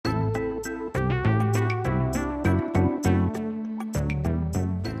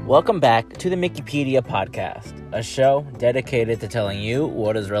Welcome back to the Mickeypedia podcast, a show dedicated to telling you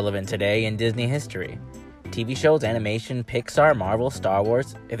what is relevant today in Disney history. TV shows, animation, Pixar, Marvel, Star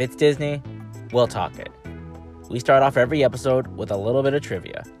Wars. If it's Disney, we'll talk it. We start off every episode with a little bit of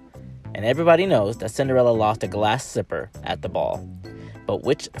trivia. And everybody knows that Cinderella lost a glass slipper at the ball. But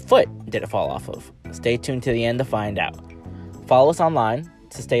which foot did it fall off of? Stay tuned to the end to find out. Follow us online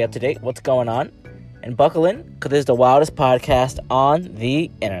to stay up to date what's going on. And buckle in, because this is the wildest podcast on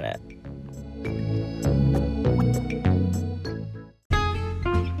the internet.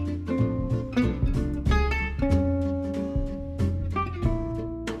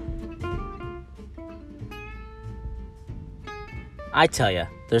 I tell ya,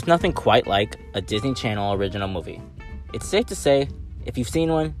 there's nothing quite like a Disney Channel original movie. It's safe to say, if you've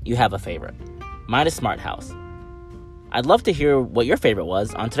seen one, you have a favorite. Mine is Smart House. I'd love to hear what your favorite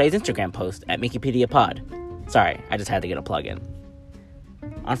was on today's Instagram post at MickeypediaPod. Sorry, I just had to get a plug in.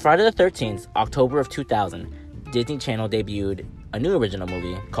 On Friday the 13th, October of 2000, Disney Channel debuted a new original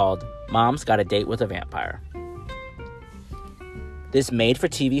movie called Mom's Got a Date with a Vampire. This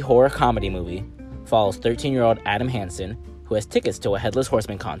made-for-TV horror comedy movie follows 13-year-old Adam Hansen, who has tickets to a Headless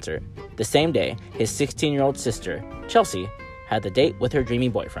Horseman concert. The same day, his 16-year-old sister, Chelsea, had the date with her dreamy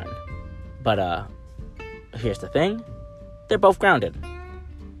boyfriend. But, here's the thing. They're both grounded.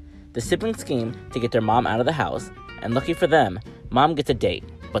 The siblings scheme to get their mom out of the house, and lucky for them, mom gets a date.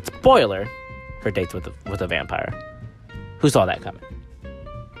 But spoiler, her date's with a vampire. Who saw that coming?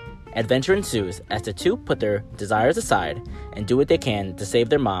 Adventure ensues as the two put their desires aside and do what they can to save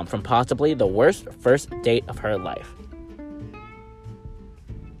their mom from possibly the worst first date of her life.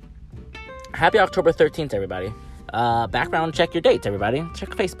 Happy October 13th, everybody. Background check your dates, everybody.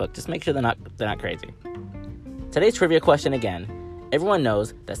 Check Facebook. Just make sure they're not crazy. Today's trivia question again. Everyone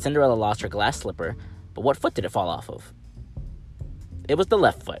knows that Cinderella lost her glass slipper, but what foot did it fall off of? It was the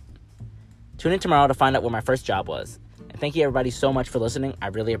left foot. Tune in tomorrow to find out what my first job was. And thank you everybody so much for listening. I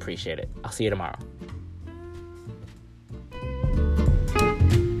really appreciate it. I'll see you tomorrow.